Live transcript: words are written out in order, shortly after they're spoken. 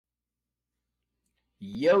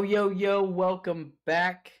Yo, yo, yo, welcome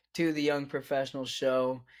back to the Young Professional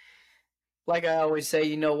Show. Like I always say,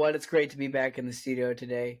 you know what? It's great to be back in the studio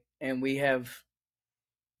today. And we have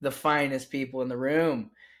the finest people in the room.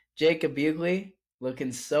 Jacob Bugley,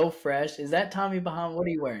 looking so fresh. Is that Tommy Bahama? What are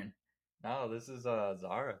you wearing? No, this is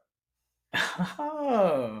Zara.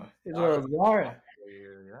 Oh, it's a Zara little Zara.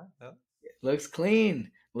 here, yeah. Yeah. Looks clean.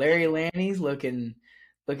 Larry Lanni's looking,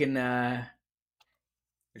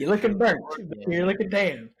 You're you're looking showing burnt. You're organ. looking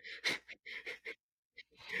tan.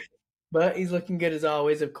 But he's looking good as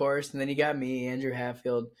always, of course. And then you got me, Andrew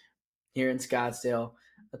Hatfield, here in Scottsdale.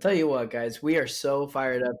 I'll tell you what, guys, we are so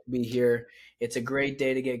fired up to be here. It's a great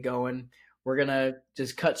day to get going. We're going to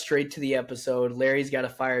just cut straight to the episode. Larry's got a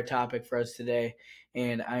fire topic for us today,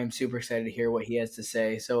 and I am super excited to hear what he has to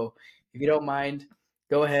say. So if you don't mind,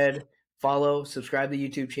 go ahead, follow, subscribe to the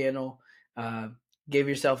YouTube channel, uh, give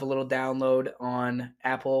yourself a little download on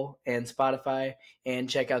Apple and Spotify, and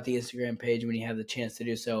check out the Instagram page when you have the chance to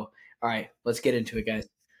do so. All right, let's get into it, guys.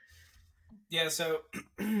 Yeah, so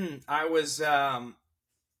I was trying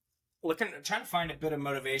to find a bit of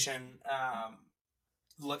motivation,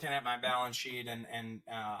 looking at my balance sheet and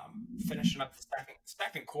finishing up the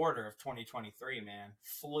second quarter of 2023. Man,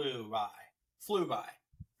 flew by.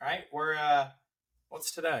 Right, we're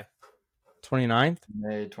what's today? 29th?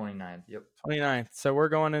 May 29th. Yep. 29th. So we're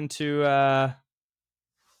going into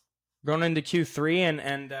Q3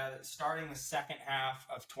 and starting the second half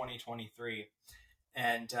of 2023,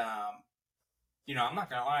 and I'm not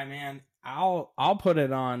gonna lie, man. I'll put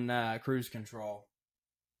it on cruise control.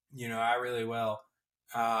 I really will.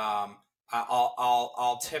 I'll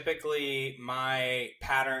typically, my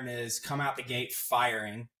pattern is come out the gate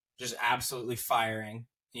firing, just absolutely firing.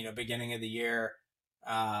 Beginning of the year,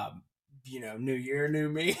 new year, new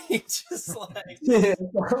me, just like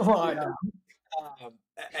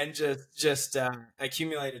and just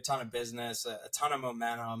accumulate a ton of business, a ton of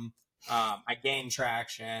momentum. I gain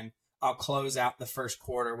traction. I'll close out the first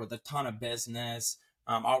quarter with a ton of business.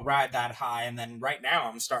 I'll ride that high, and then right now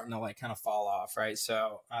I'm starting to kind of fall off, right?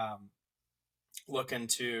 So looking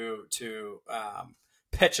to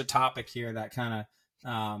pitch a topic here that kind of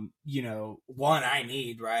one I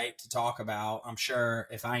need, right, to talk about. I'm sure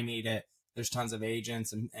if I need it, there's tons of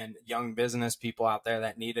agents and young business people out there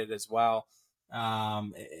that need it as well,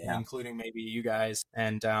 including maybe you guys.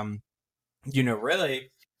 And really,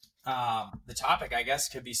 the topic, I guess,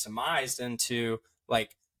 could be surmised into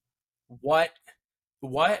like what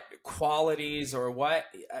qualities or what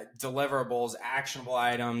deliverables, actionable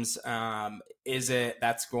items is it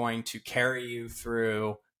that's going to carry you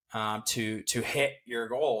through to hit your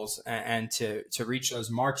goals and to reach those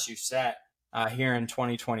marks you set here in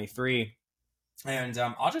 2023. And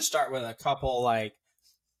I'll just start with a couple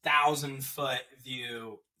 1,000-foot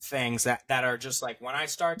view things that are just like when I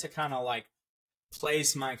start to kind of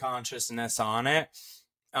place my consciousness on it,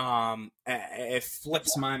 it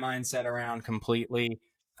flips my mindset around completely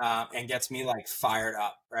and gets me fired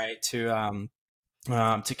up, right, to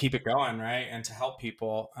keep it going, right, and to help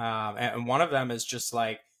people. And one of them is just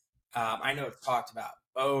I know it's talked about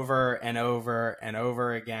over and over and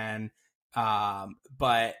over again,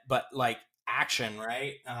 but action,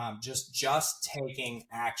 right? Just taking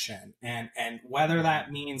action, and whether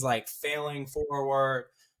that means failing forward,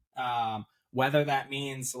 whether that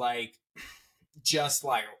means just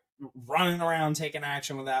running around taking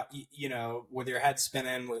action without with your head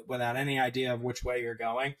spinning, without any idea of which way you're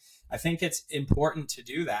going. I think it's important to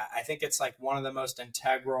do that. I think it's one of the most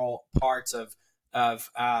integral parts of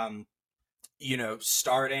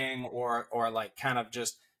starting or kind of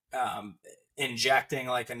just injecting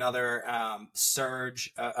another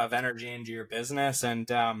surge of energy into your business. And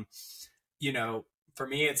for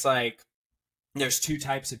me, it's there's two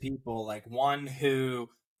types of people. One who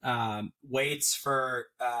waits for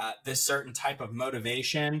this certain type of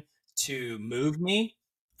motivation to move me.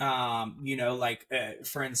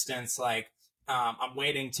 For instance, I'm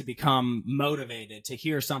waiting to become motivated, to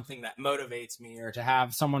hear something that motivates me, or to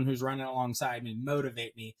have someone who's running alongside me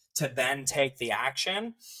motivate me to then take the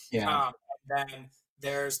action. Yeah. Then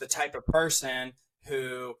there's the type of person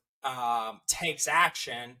who takes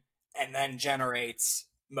action and then generates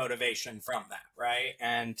motivation from that, right?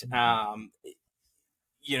 And I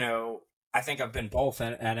think I've been both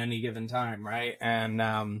at any given time, right? And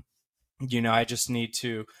I just need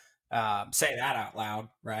to say that out loud,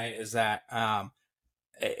 right? Is that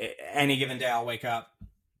any given day I'll wake up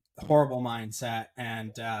horrible mindset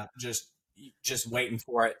and just waiting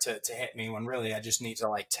for it to hit me, when really I just need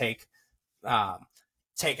to take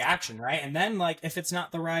action, right? And then if it's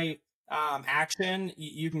not the right action,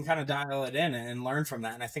 you can kind of dial it in and learn from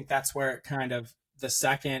that. And I think that's where it kind of the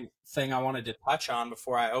second thing I wanted to touch on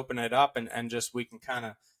before I open it up and just we can kind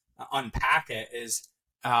of unpack it is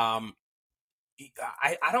I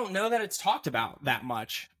don't know that it's talked about that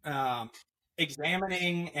much.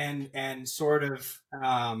 Examining and sort of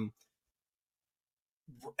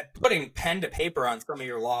putting pen to paper on some of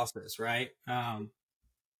your losses, right? Because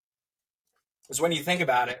when you think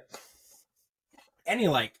about it, any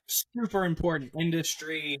like super important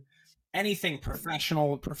industry, anything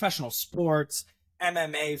professional sports,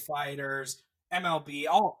 MMA fighters, MLB,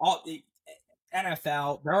 all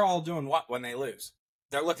NFL, they're all doing what when they lose?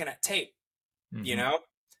 They're looking at tape. Mm-hmm. You know,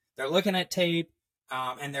 they're looking at tape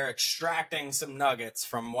and they're extracting some nuggets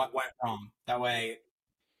from what went wrong. That way,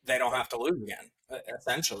 they don't have to lose again.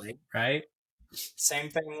 Essentially, right? Same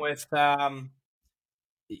thing with higher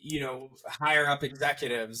up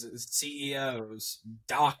executives, CEOs,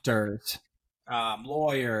 doctors,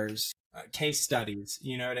 lawyers, case studies.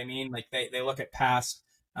 You know what I mean? Like they look at past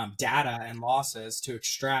data and losses to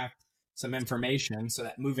extract some information so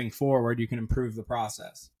that moving forward you can improve the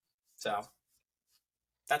process. So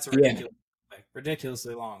that's a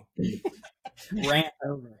ridiculously long rant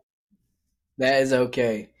over. That is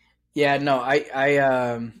okay. Yeah, no,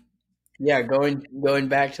 yeah, going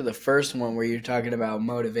back to the first one where you're talking about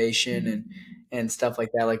motivation and stuff like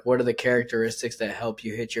that, like what are the characteristics that help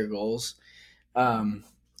you hit your goals? Um,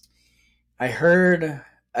 I heard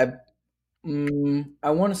I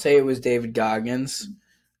I want to say it was David Goggins,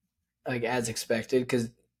 like as expected. Because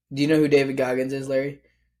do you know who David Goggins is, Larry?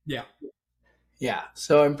 Yeah. Yeah.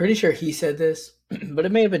 So I'm pretty sure he said this, but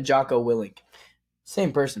it may have been Jocko Willink,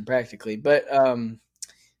 same person practically. But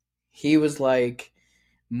he was like,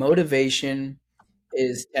 motivation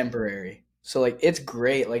is temporary. So like it's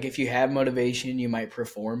great. Like if you have motivation, you might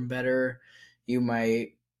perform better. You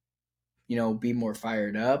might, be more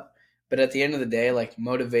fired up. But at the end of the day, like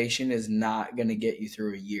motivation is not going to get you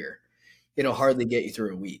through a year. It'll hardly get you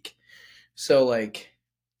through a week. So like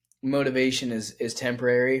motivation is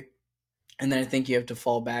temporary, and then I think you have to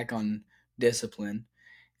fall back on discipline.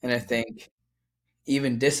 And I think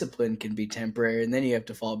even discipline can be temporary, and then you have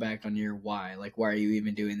to fall back on your why. Like, why are you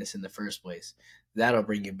even doing this in the first place? That'll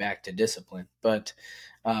bring you back to discipline. But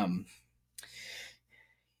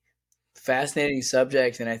fascinating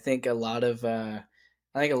subject, and I think a lot of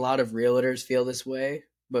realtors feel this way,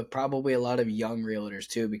 but probably a lot of young realtors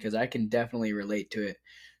too, because I can definitely relate to it.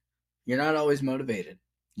 You're not always motivated,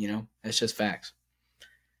 that's just facts.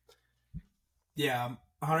 Yeah,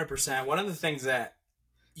 100%. One of the things that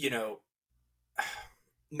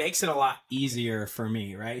makes it a lot easier for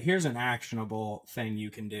me, right? Here's an actionable thing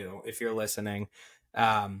you can do if you're listening.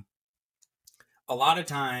 A lot of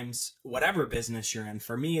times, whatever business you're in,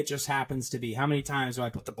 for me, it just happens to be how many times do I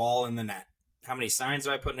put the ball in the net? How many signs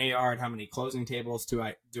do I put in a yard? How many closing tables do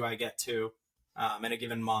I get to in a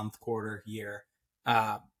given month, quarter, year?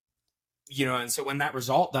 And so when that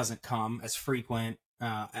result doesn't come as frequent,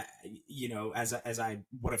 as I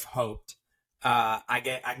would have hoped, I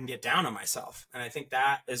can get down on myself, and I think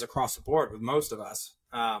that is across the board with most of us.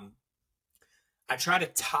 I try to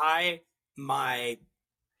tie my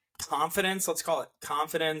confidence, let's call it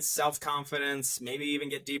confidence, self-confidence, maybe even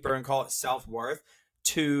get deeper and call it self-worth,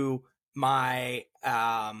 to my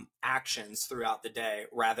actions throughout the day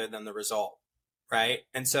rather than the result, right?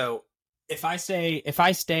 And so if I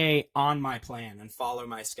stay on my plan and follow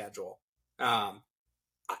my schedule,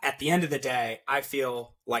 at the end of the day, I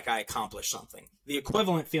feel like I accomplished something. The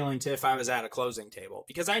equivalent feeling to if I was at a closing table,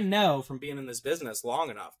 because I know from being in this business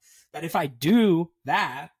long enough that if I do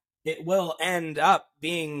that, it will end up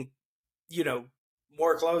being,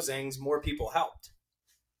 more closings, more people helped.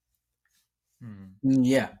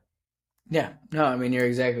 Yeah. Yeah. No, I mean, you're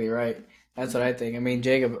exactly right. That's what I think. I mean,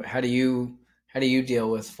 Jacob, how do you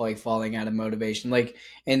deal with like falling out of motivation? Like,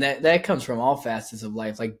 and that comes from all facets of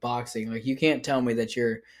life, like boxing. Like, you can't tell me that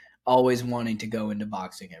you're always wanting to go into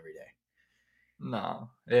boxing every day.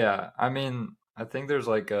 No. Yeah. I mean, I think there's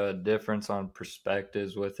like a difference on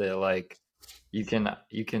perspectives with it. Like you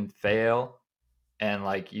can fail and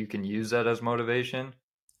like you can use that as motivation,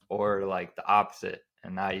 or like the opposite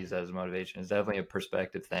and not use that as motivation. It's definitely a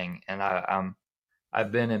perspective thing. And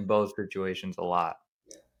I've been in both situations a lot.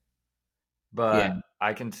 Yeah. But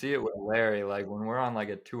I can see it with Larry. Like when we're on like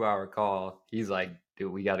a 2-hour call, he's like,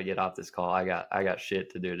 "Dude, we got to get off this call. I got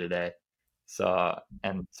shit to do today." So,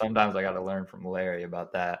 and sometimes I got to learn from Larry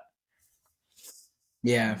about that.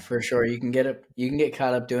 Yeah, for sure. You can get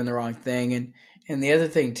caught up doing the wrong thing. And the other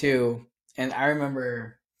thing too, and I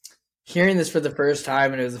remember hearing this for the first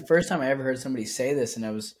time, and it was the first time I ever heard somebody say this, and I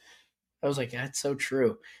was like, that's so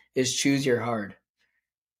true. Is choose your hard.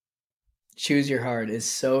 Choose your hard is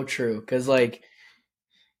so true. Cause like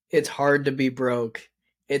it's hard to be broke.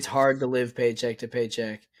 It's hard to live paycheck to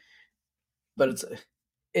paycheck, but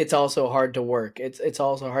it's also hard to work. It's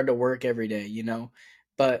also hard to work every day, you know.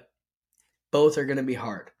 But both are going to be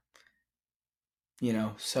hard, you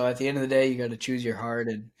know. So at the end of the day, you got to choose your heart,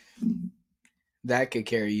 and that could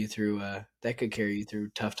carry you through. That could carry you through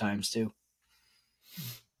tough times too.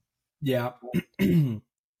 Yeah. And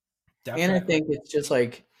I think it's just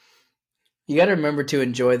like you got to remember to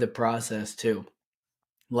enjoy the process too.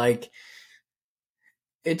 Like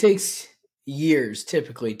it takes years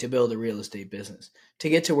typically to build a real estate business to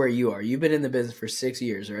get to where you are. You've been in the business for 6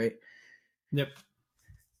 years, right? Yep.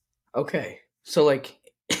 Okay. So like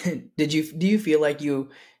do you feel like you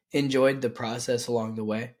enjoyed the process along the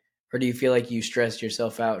way, or do you feel like you stressed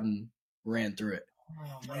yourself out and ran through it?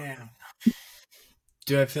 Oh man.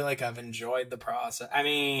 Do I feel like I've enjoyed the process? I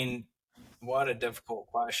mean, what a difficult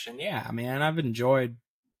question. Yeah, man, I've enjoyed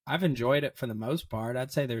it for the most part.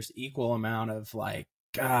 I'd say there's equal amount of like,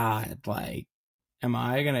 God, like, am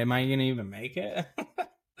I gonna even make it?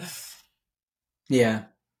 Yeah.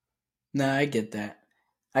 No, I get that.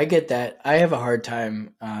 I get that. I have a hard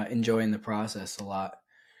time enjoying the process a lot,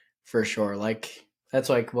 for sure. Like that's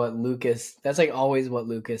like what Lucas. That's like always what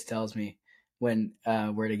Lucas tells me when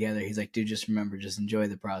we're together. He's like, "Dude, just remember, just enjoy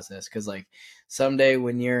the process, because like someday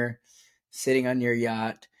when you're sitting on your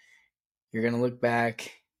yacht, you're gonna look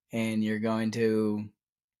back and you're going to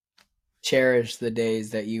cherish the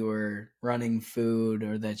days that you were running food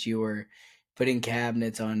or that you were putting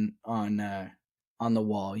cabinets on the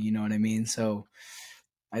wall." You know what I mean? So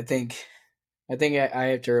I think I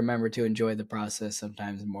have to remember to enjoy the process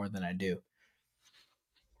sometimes more than I do.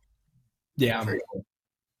 Yeah, For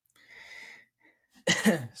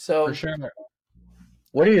for so, sure.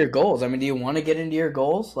 what are your goals? I mean, do you want to get into your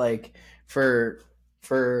goals like for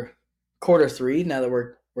quarter 3 now that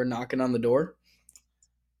we're knocking on the door?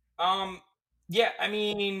 Yeah, I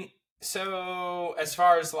mean, so as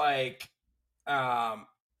far as like um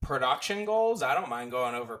production goals, I don't mind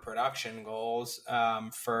going over production goals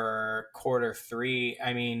for quarter 3.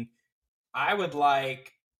 I mean, I would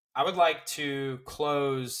like to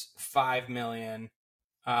close 5 million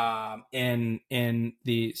in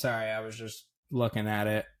the sorry, I was just looking at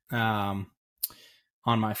it on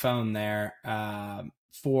my phone there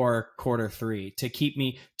for quarter 3 to keep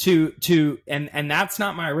me to and that's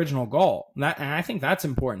not my original goal. That, and I think that's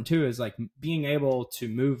important too, is like being able to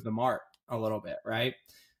move the mark a little bit, right?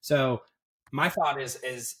 So my thought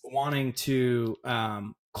is wanting to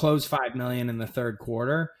close 5 million in the third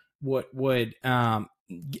quarter would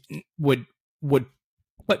would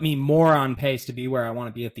put me more on pace to be where I want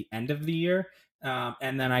to be at the end of the year.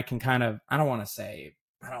 And then I can kind of, I don't want to say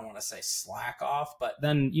slack off, but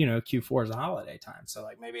then, you know, Q4 is a holiday time. So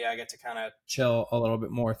like maybe I get to kind of chill a little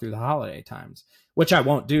bit more through the holiday times, which I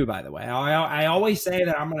won't do, by the way. I always say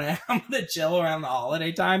that I'm going to chill around the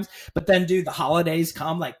holiday times, but then dude, the holidays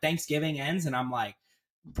come, like Thanksgiving ends and I'm like,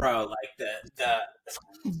 bro, like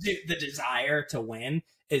the desire to win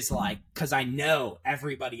is like, because I know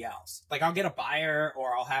everybody else. Like I'll get a buyer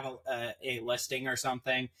or I'll have a listing or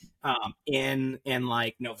something in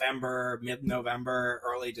like November, mid-November,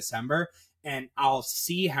 early December, and I'll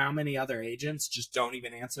see how many other agents just don't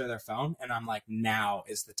even answer their phone, and I'm like, now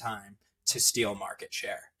is the time to steal market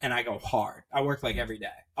share. And I go hard. I work like every day.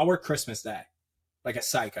 I'll work Christmas Day like a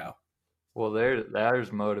psycho. Well,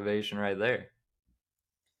 there's motivation right there.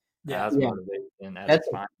 Yeah. That's Yeah, motivation at that's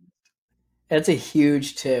its finest. that's a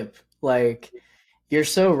huge tip. Like you're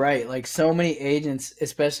so right. Like so many agents,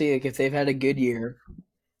 especially like if they've had a good year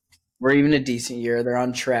or even a decent year, they're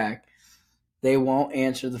on track. They won't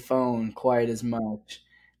answer the phone quite as much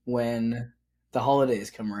when the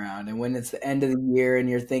holidays come around and when it's the end of the year and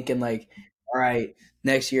you're thinking like, all right,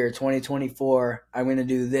 next year 2024 I'm going to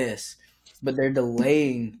do this, but they're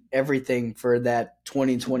delaying everything for that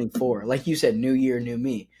 2024. Like you said, new year, new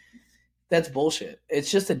me. That's bullshit. It's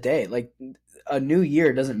just a day. Like a new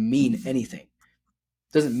year doesn't mean anything.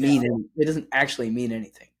 It doesn't actually mean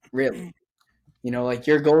anything, really. You know, like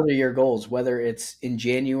your goals are your goals, whether it's in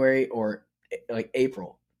January or like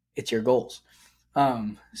April. It's your goals.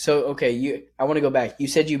 So okay, I want to go back. You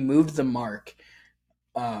said you moved the mark.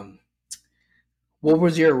 Um, what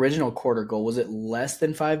was your original quarter goal? Was it less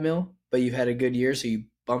than 5 mil, but you had a good year, so you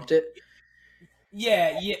bumped it?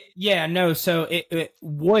 Yeah. No, so it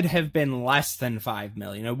would have been less than 5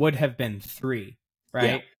 million. It would have been 3, Yeah.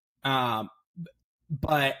 right? Um,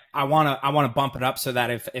 but I wanna bump it up so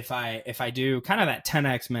that if I do kind of that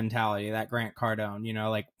 10x mentality, that Grant Cardone, you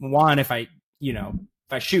know, like one, if I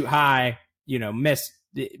shoot high, you know, miss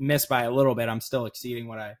by a little bit, I'm still exceeding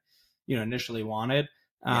what I, you know, initially wanted.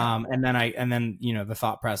 And then the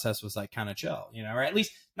thought process was like kind of chill, or at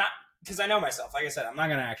least not, because I know myself. Like I said, I'm not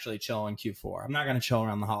going to actually chill in Q4. I'm not going to chill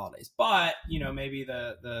around the holidays, but maybe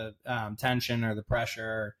the tension or the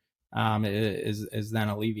pressure is then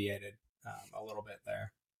alleviated a little bit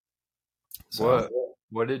there. So,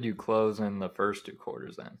 what did you close in the first 2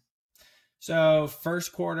 quarters then? So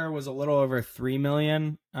first quarter was a little over 3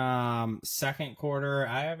 million. Second quarter,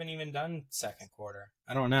 I haven't even done second quarter.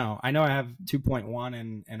 I don't know. I know I have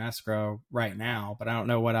 2.1 in escrow right now, but I don't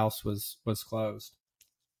know what else was closed.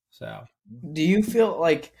 So, do you feel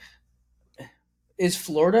like is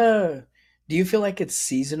Florida? Do you feel like it's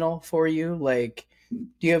seasonal for you? Like,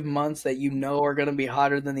 do you have months that are going to be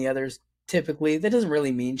hotter than the others? Typically, that doesn't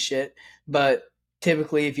really mean shit, but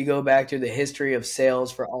typically, if you go back to the history of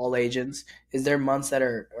sales for all agents, is there months that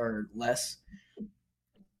are less?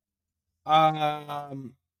 Yeah,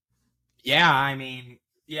 I mean,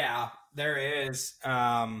 yeah, there is.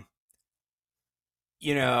 I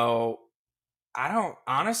don't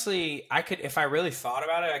honestly. I could, if I really thought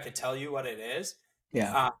about it, I could tell you what it is.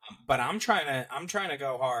 Yeah. But I'm trying to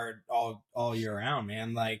go hard all year round,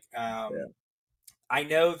 man. Like, I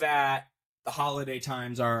know that the holiday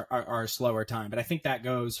times are a slower time, but I think that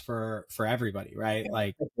goes for everybody, right? Yeah,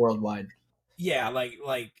 like worldwide. Yeah,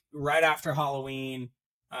 like right after Halloween,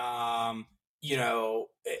 you'll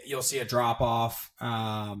see a drop off.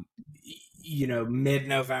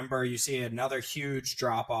 Mid-November, you see another huge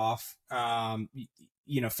drop off.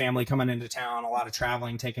 Family coming into town, a lot of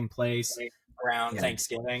traveling taking place around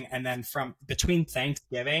Thanksgiving, and then from between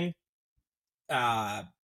Thanksgiving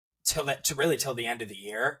till the end of the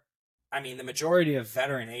year. I mean, the majority of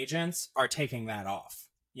veteran agents are taking that off.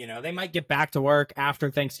 They might get back to work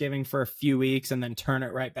after Thanksgiving for a few weeks and then turn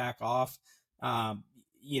it right back off,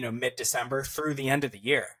 mid-December through the end of the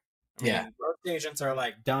year. I mean, most agents are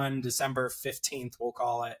like done December 15th, we'll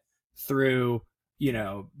call it, through,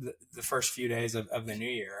 the first few days of the new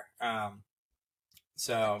year.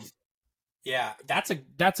 So yeah,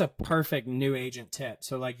 that's a perfect new agent tip.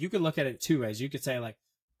 So like you could look at it 2 ways. You could say like,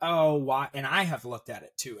 oh, why? And I have looked at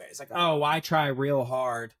it 2 ways. Like, oh, why try real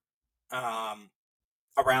hard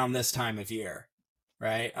around this time of year,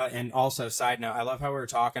 right? And also, side note, I love how we were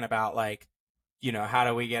talking about like, how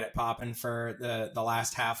do we get it popping for the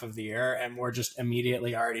last half of the year, and we're just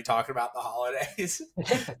immediately already talking about the holidays.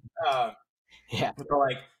 But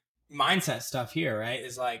like mindset stuff here, right?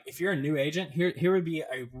 Is like if you're a new agent, here would be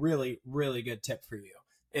a really, really good tip for you.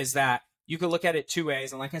 Is that you could look at it 2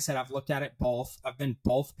 ways, and like I said, I've looked at it both. I've been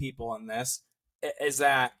both people in this. Is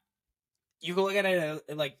that you can look at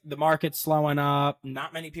it like the market's slowing up.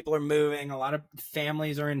 Not many people are moving. A lot of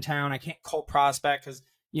families are in town. I can't cold prospect because,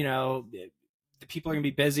 the people are going to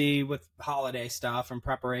be busy with holiday stuff and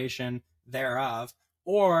preparation thereof.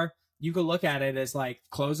 Or you could look at it as like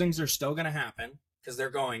closings are still going to happen because they're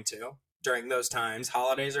going to during those times.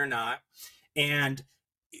 Holidays are not. And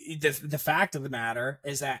the fact of the matter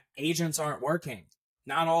is that agents aren't working.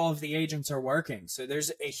 Not all of the agents are working. So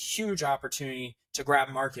there's a huge opportunity to grab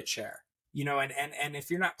market share. And if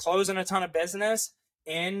you're not closing a ton of business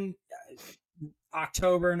in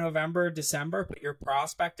October, November, December, but you're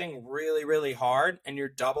prospecting really, really hard and you're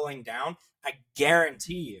doubling down, I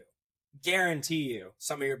guarantee you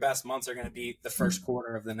some of your best months are going to be the first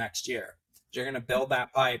quarter of the next year. You're going to build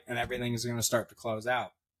that pipe and everything's going to start to close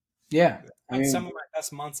out. Yeah. Some of my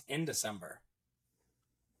best months in December.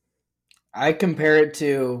 I compare it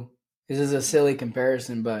to, this is a silly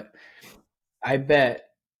comparison, but I bet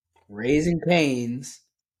Raising Cane's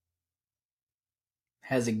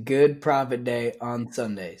has a good profit day on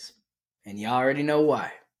Sundays. And you already know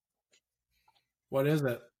why. What is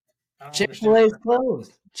it? Chick-fil-A's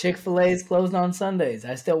closed. Chick-fil-A's closed on Sundays.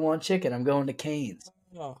 I still want chicken. I'm going to Cane's.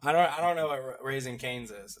 Oh, I don't know what Raising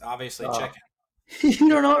Cane's is. Obviously chicken. You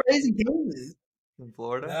don't know what Raising Cane's is? In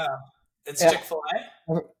Florida? No. It's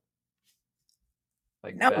Chick-fil-A?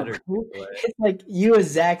 Like no, better Chick-fil-A. It's like you have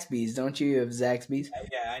Zaxby's, don't you? You have Zaxby's?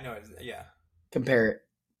 Yeah, I know. Yeah. Compare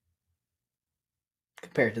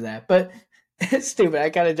it to that. But it's stupid.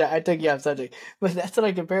 I took you off subject. But that's what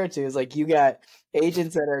I compare it to. Is like you got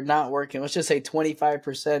agents that are not working. Let's just say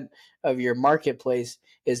 25% of your marketplace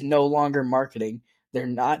is no longer marketing. They're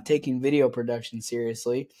not taking video production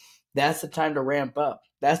seriously. That's the time to ramp up.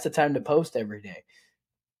 That's the time to post every day.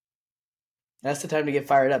 That's the time to get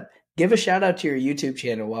fired up. Give a shout out to your YouTube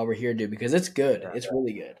channel while we're here, dude, because it's good. It's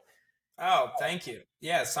really good. Oh, thank you.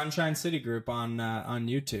 Yeah, Sunshine City Group on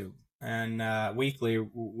YouTube, and weekly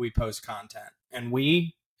we post content. And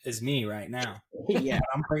we is me right now. Yeah,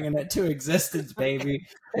 I'm bringing it to existence, baby.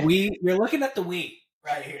 You're looking at the we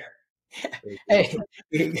right here. Hey,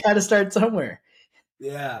 you got to start somewhere.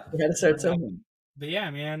 Yeah. You got to start somewhere. But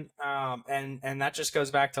yeah, man. And that just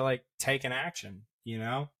goes back to like taking action,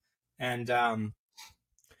 and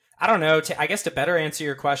I don't know. I guess to better answer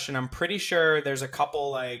your question, I'm pretty sure there's a couple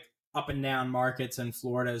like up and down markets in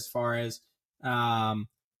Florida as far as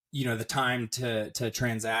the time to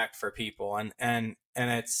transact for people, and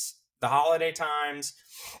it's the holiday times.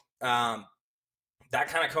 That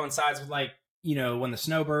kind of coincides with like when the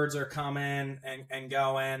snowbirds are coming and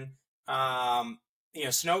going.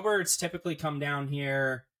 Snowbirds typically come down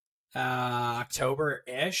here October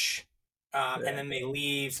ish, and then they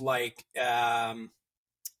leave like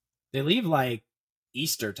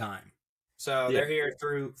Easter time. So they're here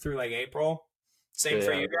through like April. Same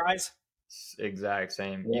for you guys? Exact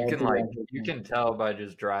same. Yeah, You can tell by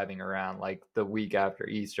just driving around like the week after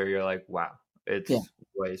Easter, you're like, wow, it's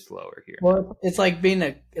way slower here. Well, it's like being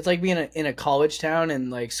in a college town and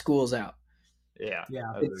like school's out. Yeah.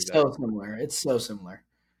 It's so similar. It's so similar.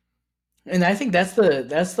 And I think that's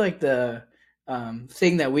like the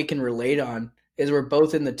thing that we can relate on is we're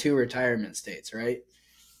both in the 2 retirement states, right?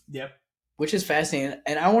 Yep. Which is fascinating.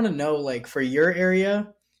 And I want to know, like, for your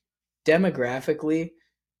area, demographically,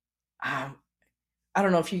 I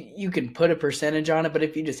don't know if you can put a percentage on it, but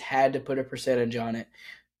if you just had to put a percentage on it,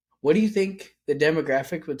 what do you think the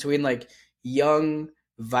demographic between like young,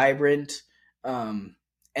 vibrant,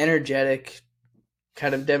 energetic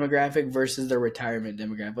kind of demographic versus the retirement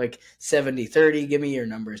demographic? Like 70-30, give me your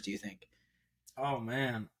numbers, do you think? Oh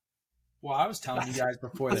man. Well, I was telling you guys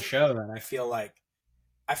before the show that I feel like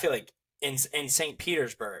in St.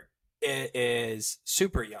 Petersburg it is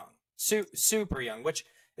super young. Super young, which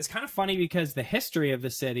is kind of funny because the history of the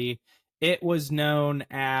city, it was known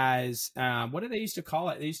as what did they used to call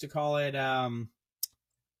it? They used to call it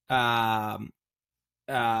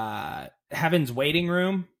Heaven's Waiting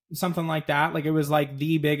Room, something like that. Like it was like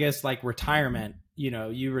the biggest like retirement.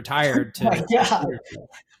 You retired to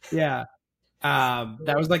yeah.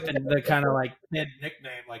 That was like the kind of like kid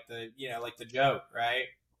nickname, like the joke, right?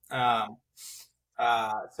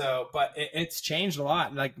 But it's changed a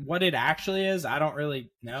lot. Like what it actually is, I don't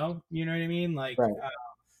really know. You know what I mean? Like, right.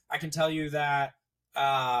 I can tell you that,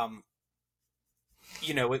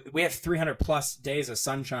 we have 300 plus days of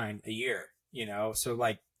sunshine a year, so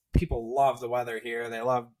like people love the weather here. They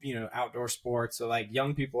love, outdoor sports. So like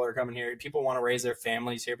young people are coming here. People want to raise their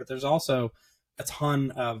families here, but there's also a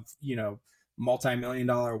ton of,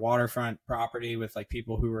 multi-million-dollar waterfront property with like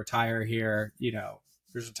people who retire here.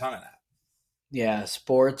 There's a ton of that. Yeah,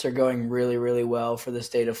 sports are going really, really well for the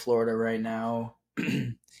state of Florida right now.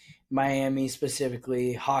 Miami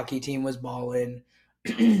specifically, hockey team was balling.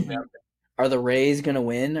 Are the Rays gonna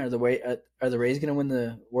win? Are the Rays gonna win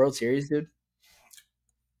the World Series, dude?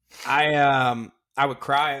 I would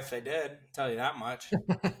cry if they did. Tell you that much.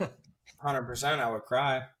 100%, I would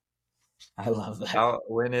cry. I love that.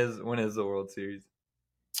 When is the World Series?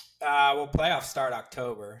 Well, playoffs start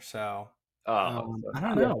October, so I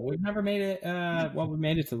don't know. We've never made it. We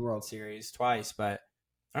made it to the World Series twice, but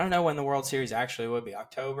I don't know when the World Series actually would be.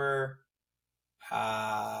 October.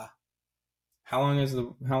 How long is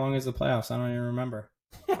the playoffs? I don't even remember.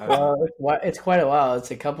 Well, it's quite a while.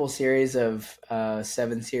 It's a couple series of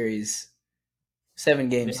 7 game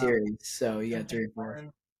series. So you got 3 or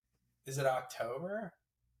 4. Is it October?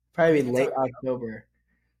 Probably late October.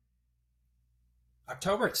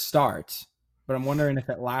 October it starts, but I'm wondering if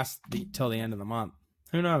it lasts till the end of the month.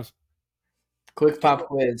 Who knows? Quick pop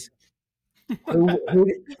quiz. Who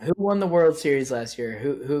won the World Series last year?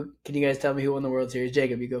 Who can you guys tell me who won the World Series?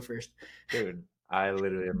 Jacob, you go first. Dude, I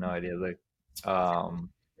literally have no idea. Like,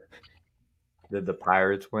 did the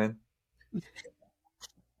Pirates win? No,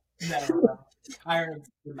 Pirates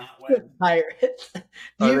did not win. Pirates.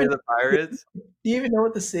 Are they the Pirates? Do you even know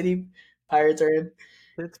what the city Pirates are in?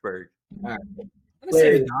 Pittsburgh. All right. I'm gonna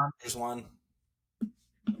say the Dodgers won.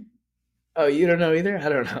 Oh, you don't know either? I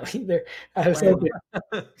don't know either. I was hoping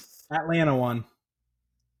Atlanta won.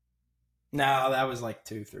 No, that was like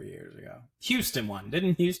 2-3 years ago. Houston won.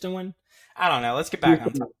 Didn't Houston win? I don't know. Let's get back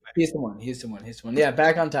on topic. Houston won. Yeah,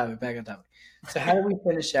 back on topic. So how do we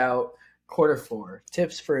finish out Q4?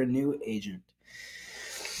 Tips for a new agent.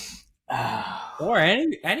 Or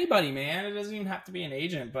anybody, man. It doesn't even have to be an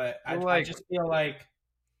agent, but I just feel like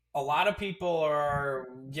a lot of people are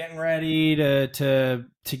getting ready to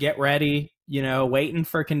get ready, waiting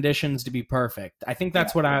for conditions to be perfect. I think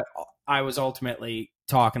that's what I was ultimately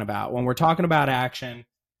talking about. When we're talking about action,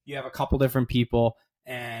 you have a couple different people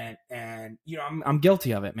and I'm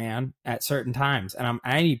guilty of it, man, at certain times. And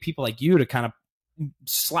I need people like you to kind of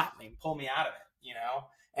slap me and pull me out of it,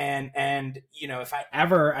 And if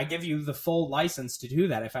I give you the full license to do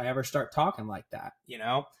that, if I ever start talking like that,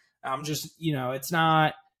 I'm just, it's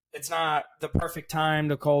not the perfect time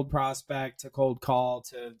to cold prospect, to cold call,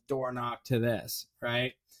 to door knock, to this,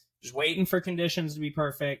 right? Just waiting for conditions to be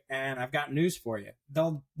perfect. And I've got news for you.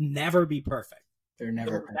 They'll never be perfect. They're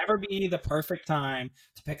never It'll never be the perfect time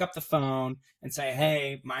to pick up the phone and say,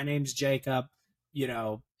 hey, my name's Jacob.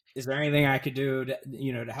 Is there anything I could do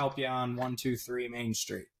to help you on 123 Main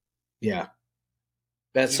Street? Yeah.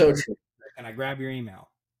 That's so true. Can I grab your email?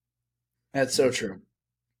 That's so true.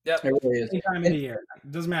 Yep. It really is. Any time of the year.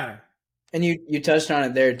 It doesn't matter. And you touched on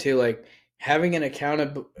it there too, like having an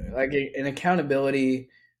accountability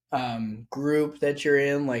group that you're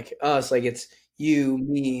in, like us, like it's you,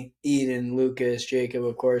 me, Eden, Lucas, Jacob,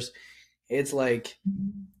 of course. It's like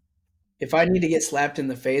if I need to get slapped in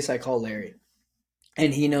the face, I call Larry,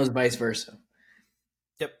 and he knows vice versa.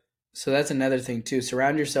 Yep. So that's another thing too.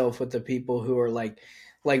 Surround yourself with the people who are like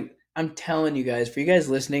I'm telling you guys, for you guys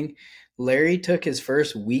listening, Larry took his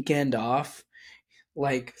first weekend off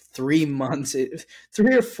like 3 months,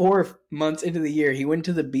 3 or 4 months into the year. He went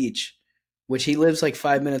to the beach, which he lives like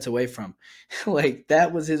 5 minutes away from. Like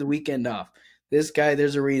that was his weekend off. This guy,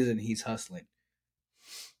 there's a reason he's hustling.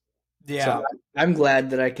 Yeah. So I'm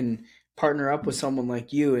glad that I can partner up with someone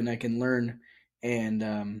like you, and I can learn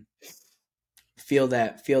and feel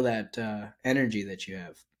that energy that you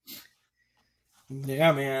have.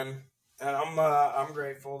 Yeah, man. And I'm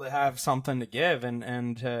grateful to have something to give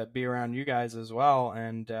and to be around you guys as well.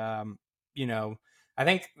 And I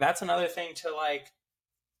think that's another thing to like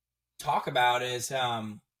talk about is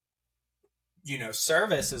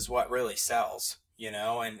service is what really sells.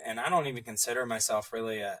 And I don't even consider myself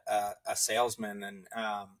really a salesman. And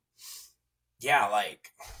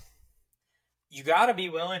like you got to be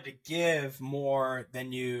willing to give more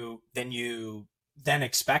than you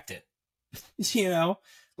expected.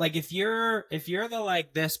 Like if you're the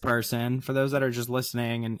like this person, for those that are just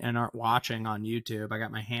listening and aren't watching on YouTube, I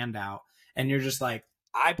got my hand out, and you're just like,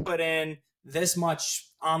 I put in this much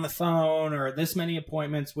on the phone or this many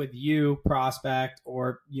appointments with you, prospect,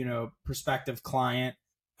 or prospective client,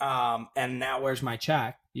 and now where's my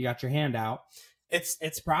check? You got your hand out.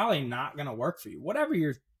 It's probably not going to work for you. Whatever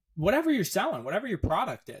you're selling, whatever your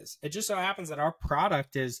product is. It just so happens that our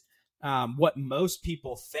product is what most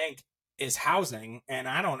people think is housing, and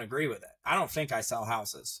I don't agree with it. I don't think I sell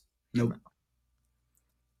houses. Nope.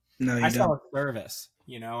 No, you I don't. sell a service,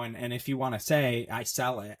 and if you want to say I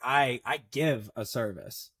sell it, I give a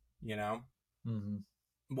service, Mm-hmm.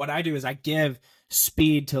 What I do is I give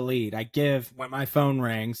speed to lead. I give when my phone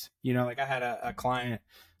rings, like I had a client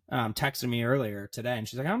texted me earlier today, and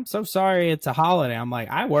she's like, I'm so sorry, it's a holiday. I'm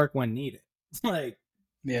like, I work when needed. Like,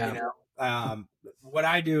 Yeah. What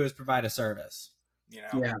I do is provide a service,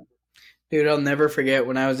 Yeah. Dude, I'll never forget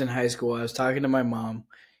when I was in high school, I was talking to my mom,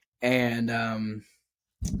 and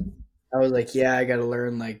I was like, yeah, I got to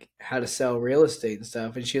learn like how to sell real estate and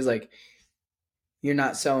stuff. And she was like, you're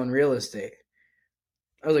not selling real estate.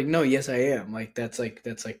 I was like, no, yes, I am. Like that's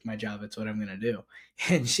my job. It's what I'm going to do.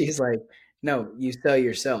 And she's like, no, you sell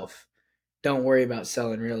yourself. Don't worry about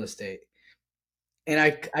selling real estate. And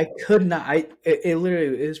I could not, it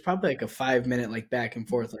literally, it was probably like a 5 minute, like back and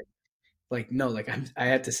forth, like, no, like I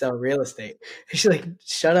have to sell real estate. She's like,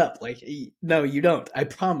 shut up. Like, no, you don't. I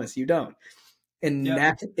promise you don't. And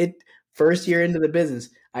Yep. first year into the business,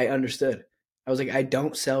 I understood. I was like, I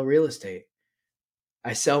don't sell real estate.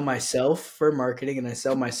 I sell myself for marketing, and I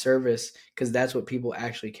sell my service because that's what people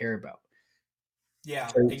actually care about. Yeah,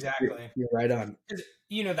 So exactly. You're right on.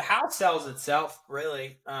 The house sells itself,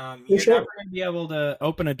 really. For You're sure. never going to be able to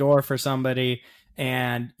open a door for somebody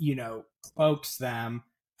and, coax them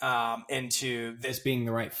into this being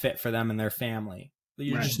the right fit for them and their family.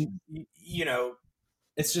 You're Right. just,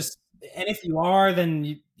 it's just, and if you are,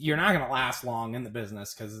 then you're not going to last long in the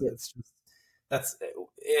business because it's just,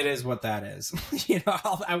 it is what that is.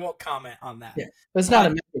 I won't comment on that. Yeah. But it's not a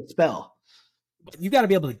magic spell. But you got to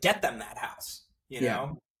be able to get them that house,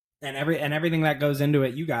 know, and everything that goes into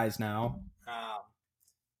it. You guys know,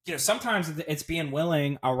 sometimes it's being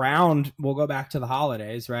willing around. We'll go back to the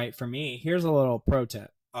holidays, right? For me, here's a little pro tip.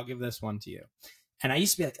 I'll give this one to you. And I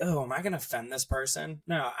used to be like, oh, am I going to offend this person?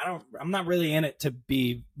 No, I don't. I'm not really in it to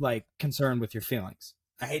be like concerned with your feelings.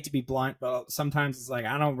 I hate to be blunt, but sometimes it's like,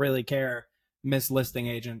 I don't really care, Miss Listing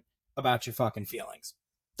Agent, about your fucking feelings.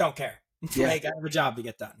 Don't care. Yeah. Like, I have a job to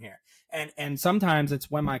get done here. And sometimes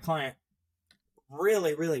it's when my client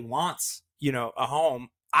really, really wants, a home.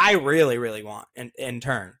 I really, really want in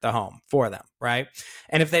turn the home for them, right?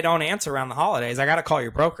 And if they don't answer around the holidays, I got to call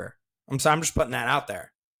your broker. I'm just putting that out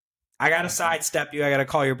there. I got to sidestep you. I got to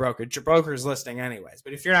call your broker. Your broker's listening anyways.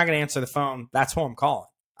 But if you're not going to answer the phone, that's who I'm calling.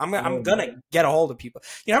 I'm going to get a hold of people.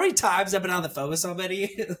 You know how many times I've been on the phone with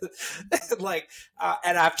somebody?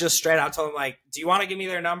 And I've just straight out told them, like, do you want to give me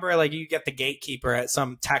their number? Like, you get the gatekeeper at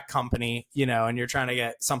some tech company, and you're trying to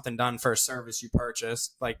get something done for a service you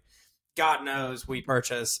purchased. Like, God knows we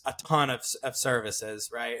purchase a ton of services,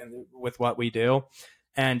 right? And with what we do.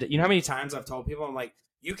 And you know how many times I've told people, I'm like,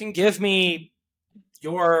 you can give me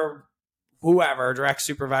your whoever direct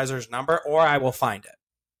supervisor's number, or I will find it.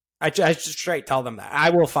 I just straight tell them that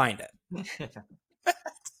I will find it.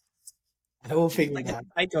 I will figure it out.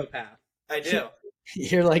 Psychopath. I do.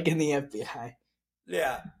 You're like in the FBI.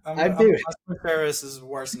 Yeah, I do. Customer service is the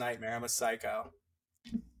worst nightmare. I'm a psycho.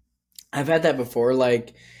 I've had that before.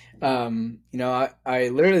 Like, I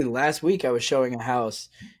literally last week I was showing a house,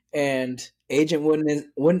 and agent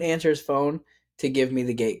wouldn't answer his phone to give me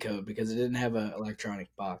the gate code because it didn't have an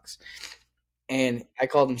electronic box. And I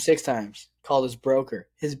called him 6 times. Called his broker.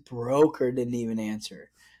 His broker didn't even answer.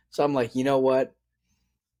 So I'm like, you know what?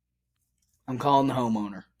 I'm calling the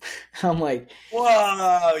homeowner. I'm like,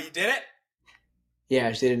 whoa, you did it?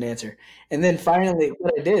 Yeah, she didn't answer. And then finally,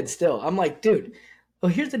 what I did still, I'm like, dude,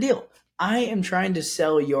 well, here's the deal. I am trying to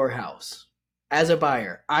sell your house. As a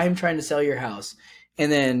buyer, I'm trying to sell your house.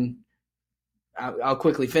 And then I'll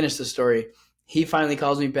quickly finish the story. He finally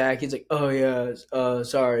calls me back. He's like, oh, yeah,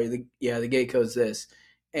 sorry. The gate code's this.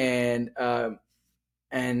 And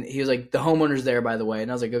he was like, the homeowner's there, by the way. And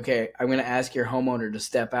I was like, okay, I'm going to ask your homeowner to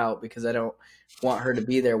step out because I don't want her to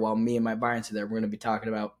be there while me and my buyer are there. We're going to be talking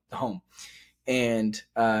about the home. And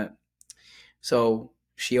so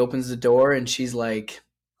she opens the door and she's like,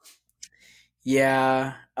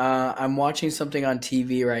 yeah, I'm watching something on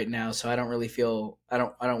TV right now, so I don't really feel I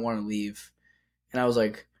don't want to leave. And I was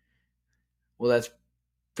like, well, that's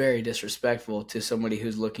very disrespectful to somebody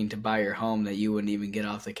who's looking to buy your home that you wouldn't even get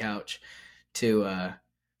off the couch to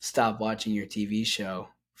stop watching your TV show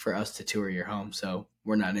for us to tour your home. So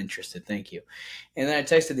we're not interested. Thank you. And then I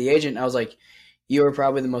texted the agent. I was like, you are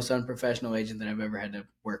probably the most unprofessional agent that I've ever had to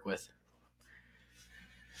work with.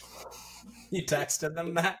 You texted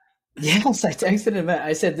them that? Yes, I texted him.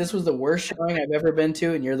 I said, this was the worst showing I've ever been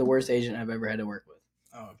to, and you're the worst agent I've ever had to work with.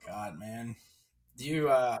 Oh, God, man.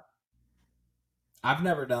 I've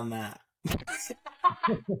never done that.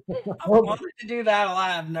 I wanted to do that a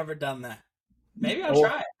lot. I've never done that. Maybe I'll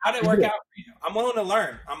try it. How did it work out for you? I'm willing to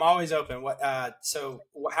learn. I'm always open. So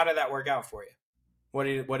how did that work out for you?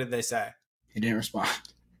 What did they say? He didn't respond.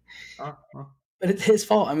 But it's his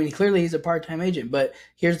fault. I mean, clearly he's a part-time agent. But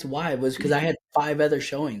here's why. It was because I had 5 other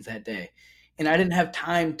showings that day. And I didn't have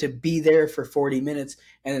time to be there for 40 minutes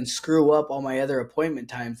and then screw up all my other appointment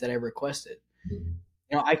times that I requested.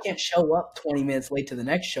 I can't show up 20 minutes late to the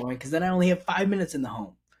next showing because then I only have 5 minutes in the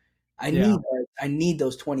home. I need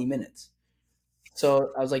those 20 minutes.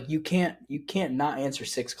 So I was like, you can't not answer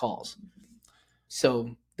 6 calls.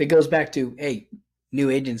 So that goes back to, hey, new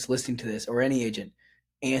agents listening to this or any agent,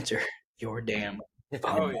 answer your damn phone.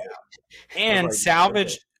 Oh yeah, and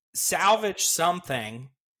salvage something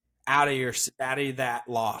out of that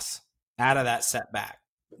loss, out of that setback.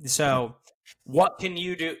 So what can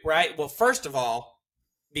you do? Right. Well, first of all,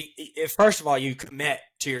 you commit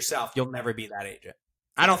to yourself, you'll never be that agent.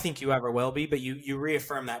 I don't think you ever will be, but you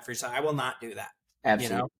reaffirm that for yourself. I will not do that.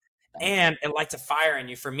 Absolutely. And it like to fire in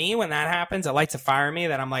you. For me, when that happens, it like to fire me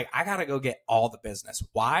that I'm like, I got to go get all the business.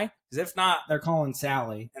 Why? Because if not, they're calling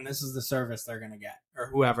Sally and this is the service they're going to get, or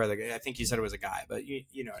whoever. I think you said it was a guy, but you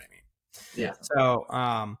know what I mean? Yeah. So,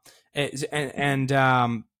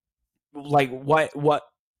 like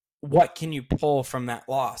what can you pull from that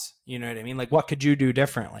loss? You know what I mean? Like, what could you do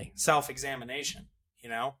differently? Self-examination,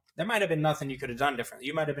 there might have been nothing you could have done differently.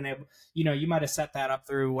 You might have been able, you might have set that up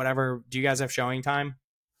through whatever. Do you guys have showing time?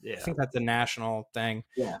 Yeah. I think that's a national thing.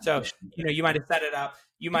 Yeah. So, you might have set it up.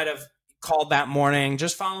 You might have called that morning,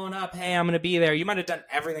 just following up. Hey, I'm going to be there. You might have done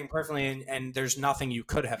everything perfectly and there's nothing you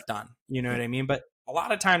could have done. You know what I mean? But a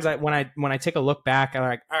lot of times when I take a look back, I'm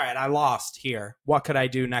like, all right, I lost here. What could I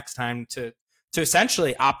do next time to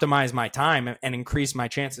essentially optimize my time and increase my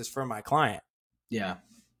chances for my client? Yeah.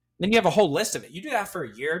 Then you have a whole list of it. You do that for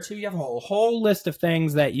a year or two. You have a whole list of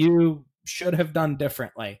things that you should have done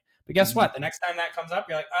differently. But guess what? The next time that comes up,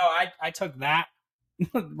 you're like, oh, I took that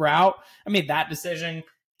route. I made that decision,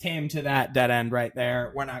 came to that dead end right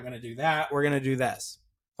there. We're not going to do that. We're going to do this.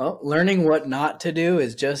 Well, learning what not to do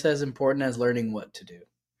is just as important as learning what to do.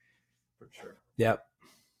 For sure. Yep.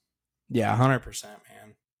 Yeah, 100%,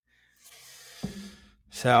 man.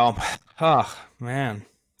 So, oh, man.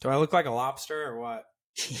 Do I look like a lobster or what?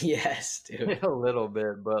 Yes, dude. A little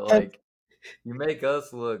bit, but like You make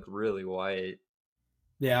us look really white.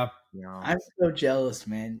 Yeah. You know? I'm so jealous,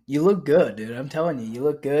 man. You look good, dude. I'm telling you, you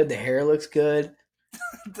look good. The hair looks good.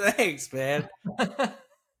 Thanks, man.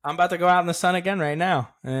 I'm about to go out in the sun again right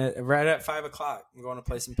now. Right at 5 o'clock. I'm going to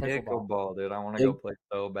play some pickleball. Dude. I want to go play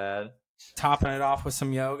so bad. Topping it off with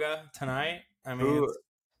some yoga tonight. I mean,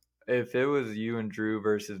 If it was you and Drew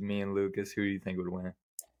versus me and Lucas, who do you think would win?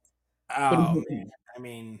 oh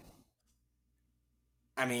man.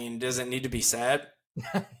 I mean, does it need to be said?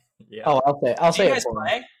 Yeah. Oh, I'll say Do you it guys for him.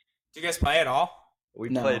 play? Do you guys play at all? We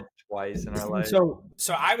No. played twice in our life.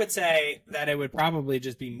 So I would say that it would probably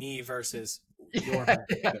just be me versus your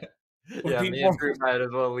Yeah, me and Drew might as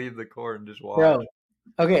well leave the court and just watch. Bro,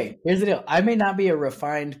 okay, here's the deal. I may not be a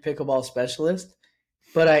refined pickleball specialist,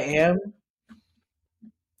 but I am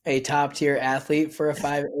a top-tier athlete for a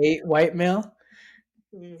 5'8" white male.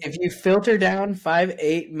 If you filter down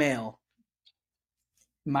 5'8" male,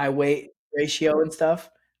 my weight ratio and stuff,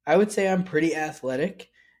 I would say I'm pretty athletic,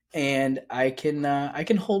 and I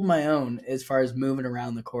can hold my own as far as moving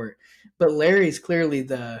around the court. But Larry's clearly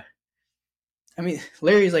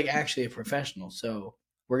Larry's like actually a professional, so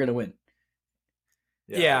we're gonna win.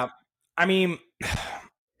 Yeah. I mean,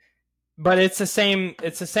 but it's the same.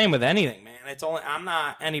 It's the same with anything, man. It's only I'm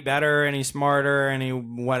not any better, any smarter, any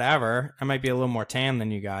whatever. I might be a little more tan than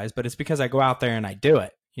you guys, but it's because I go out there and I do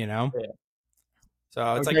it. You know. Yeah.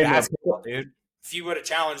 So it's like basketball, dude. If you would have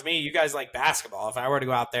challenged me, you guys like basketball. If I were to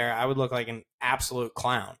go out there, I would look like an absolute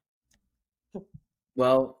clown.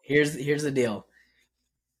 Well, here's the deal.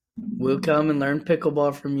 We'll come and learn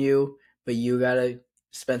pickleball from you, but you gotta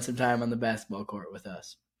spend some time on the basketball court with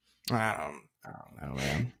us. I don't know,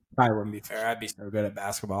 man. Probably wouldn't be fair. I'd be so good at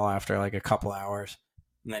basketball after like a couple hours,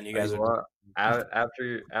 and then you guys would.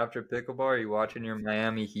 After pickleball, are you watching your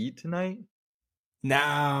Miami Heat tonight?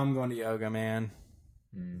 Nah, I'm going to yoga, man.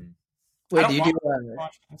 Wait, do you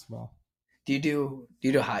watch basketball? Do you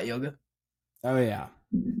do hot yoga? Oh yeah.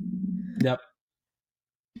 Yep.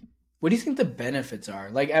 What do you think the benefits are?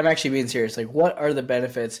 Like, I'm actually being serious. Like, what are the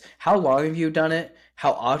benefits? How long have you done it?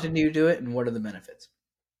 How often do you do it? And what are the benefits?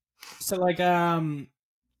 So, like, I've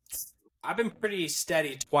been pretty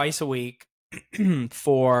steady twice a week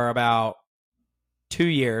for about 2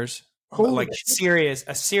 years. Holy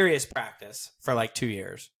a serious practice for like 2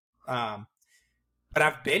 years. But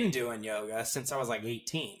I've been doing yoga since I was like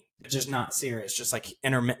 18. It's just not serious, just like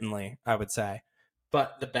intermittently, I would say.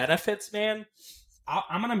 But the benefits, man,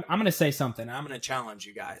 I'm gonna say something. I'm gonna challenge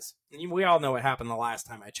you guys. We all know what happened the last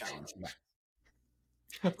time I challenged you.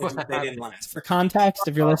 They didn't last. For context,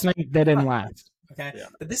 if you're listening, they didn't last. Okay, yeah.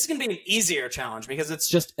 But this is gonna be an easier challenge because it's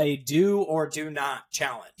just a do or do not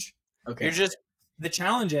challenge. Okay. The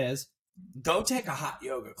challenge is go take a hot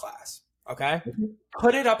yoga class. Okay,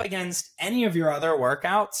 put it up against any of your other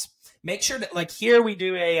workouts. Make sure that, like, here we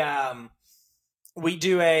do a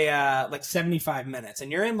like 75 minutes,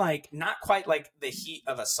 and you're in like not quite like the heat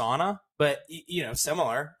of a sauna, but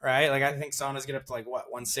similar, right? Like I think saunas get up to like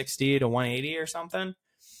what 160 to 180 or something.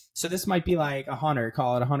 So this might be like 100,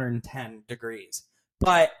 call it 110 degrees,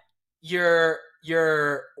 but you're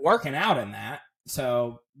working out in that.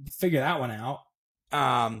 So figure that one out.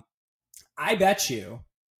 I bet you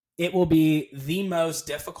it will be the most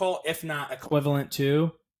difficult, if not equivalent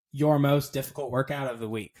to your most difficult workout of the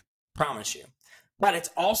week. Promise you. But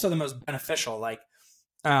it's also the most beneficial. Like,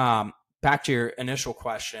 back to your initial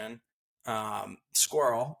question,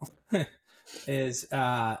 squirrel is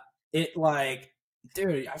it like,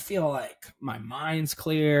 dude, I feel like my mind's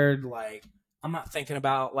cleared. Like, I'm not thinking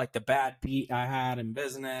about like the bad beat I had in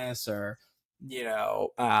business or,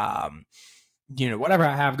 whatever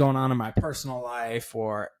I have going on in my personal life,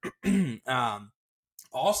 or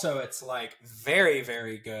also it's like very,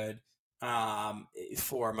 very good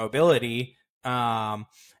for mobility.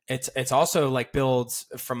 It's also like builds,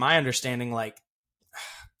 from my understanding, like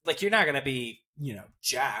you're not gonna be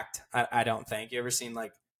jacked. I don't think. You ever seen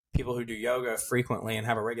like people who do yoga frequently and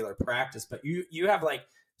have a regular practice, but you have like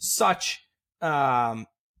such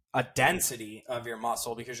a density of your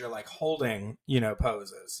muscle because you're like holding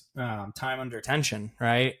poses, time under tension,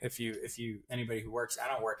 right? If you anybody who works,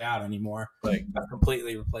 I don't work out anymore. Like I've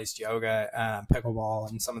completely replaced yoga, pickleball,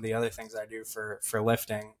 and some of the other things I do for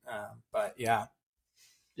lifting. But yeah,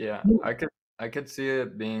 I could see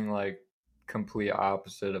it being like complete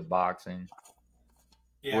opposite of boxing.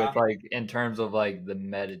 Yeah. With like in terms of like the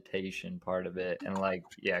meditation part of it and like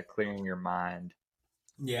clearing your mind.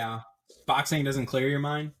 Yeah. Boxing doesn't clear your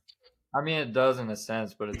mind? I mean, it does in a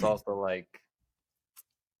sense, but it's also like,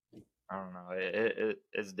 I don't know,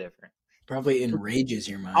 it's different. Probably enrages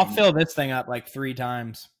your mind. I'll fill this thing up like 3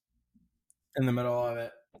 times in the middle of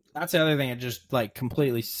it. That's the other thing. It just like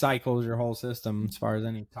completely cycles your whole system as far as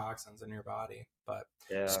any toxins in your body. But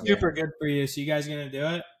Yeah, super good for you. So you guys gonna do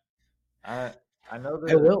it? I know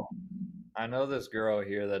I will. I know this girl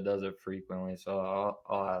here that does it frequently, so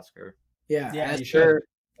I'll ask her. Yeah, Yeah, ask you should. her.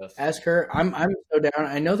 Yes. Ask her. I'm so down.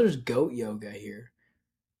 I know there's goat yoga here.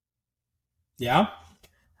 Yeah.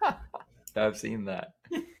 I've seen that,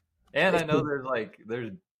 and I know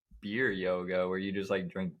there's beer yoga where you just like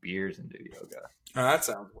drink beers and do yoga. Oh, that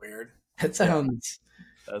sounds weird. That Yeah, sounds.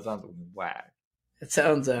 that sounds whack. It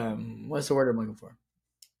sounds. What's the word I'm looking for?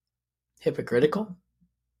 Hypocritical.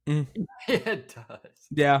 It does.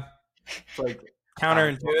 Yeah. It's like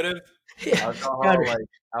Counterintuitive. Yeah.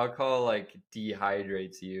 alcohol like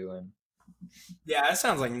dehydrates you and Yeah, that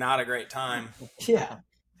sounds like not a great time. Yeah.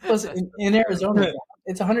 Plus, in Arizona,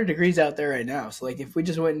 it's 100 degrees out there right now. So, like, if we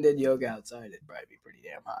just went and did yoga outside, it'd probably be pretty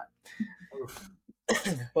damn hot.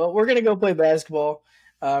 Well, we're gonna go play basketball.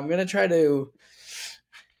 I'm gonna try to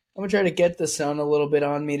get the sun a little bit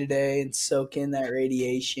on me today and soak in that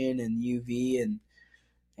radiation and UV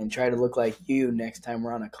and try to look like you next time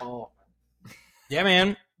we're on a call. Yeah,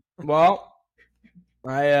 man. Well,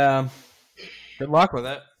 I good luck with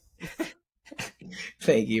it.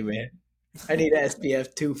 Thank you, man. I need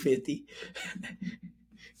SPF 250.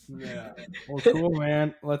 Yeah. Well, cool,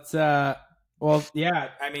 man. Let's well, yeah.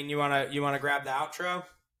 I mean, you wanna grab the outro?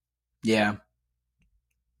 Yeah,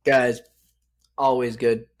 guys, always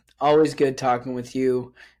good. Always good talking with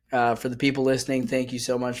you. For the people listening, thank you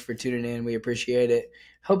so much for tuning in. We appreciate it.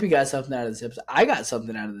 Hope you got something out of this episode. I got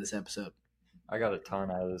something out of this episode. I got a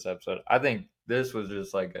ton out of this episode. I think this was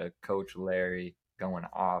just like a Coach Larry going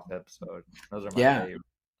off episode. Those are my favorite.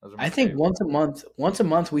 Those are my I think favorite. once a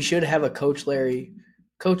month, we should have a Coach Larry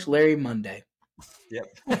Monday.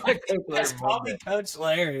 Yep. Yes, call me Coach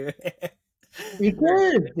Larry. You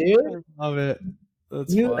could, dude. Love it.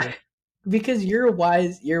 That's You funny. because you're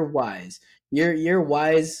wise. You're wise. You're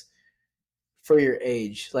wise for your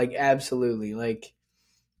age. Like absolutely.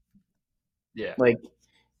 Yeah.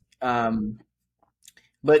 Um.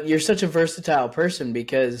 But you're such a versatile person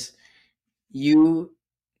because you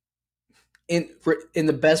in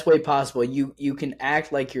the best way possible. You can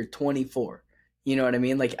act like you're 24. You know what I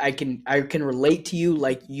mean? Like I can relate to you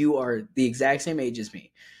like you are the exact same age as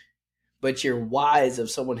me. But you're wise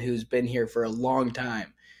of someone who's been here for a long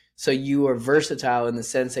time. So you are versatile in the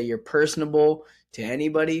sense that you're personable to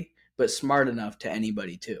anybody, but smart enough to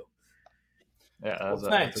anybody too. Yeah, that's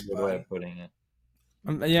Thanks, a good bud. way of putting it.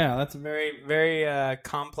 Yeah, that's a very, very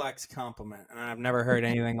complex compliment, and I've never heard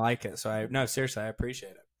anything like it. So seriously, I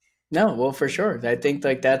appreciate it. No, well, for sure. I think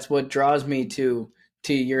like that's what draws me to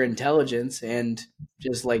your intelligence and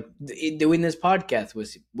just like doing this podcast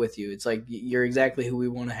with you. It's like you're exactly who we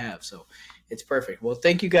want to have. So it's perfect. Well,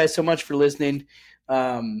 thank you guys so much for listening.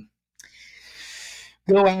 Go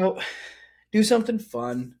out, do something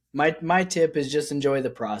fun. My tip is just enjoy the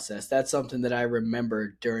process. That's something that I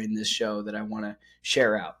remember during this show that I want to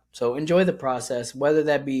share out. So enjoy the process, whether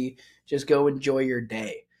that be just go enjoy your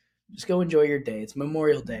day. Just go enjoy your day. It's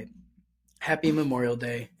Memorial Day. Happy Memorial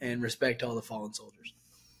Day and respect all the fallen soldiers.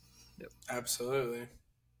 Yep. Absolutely.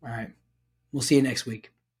 All right. We'll see you next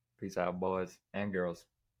week. Peace out, boys and girls.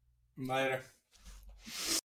 Later.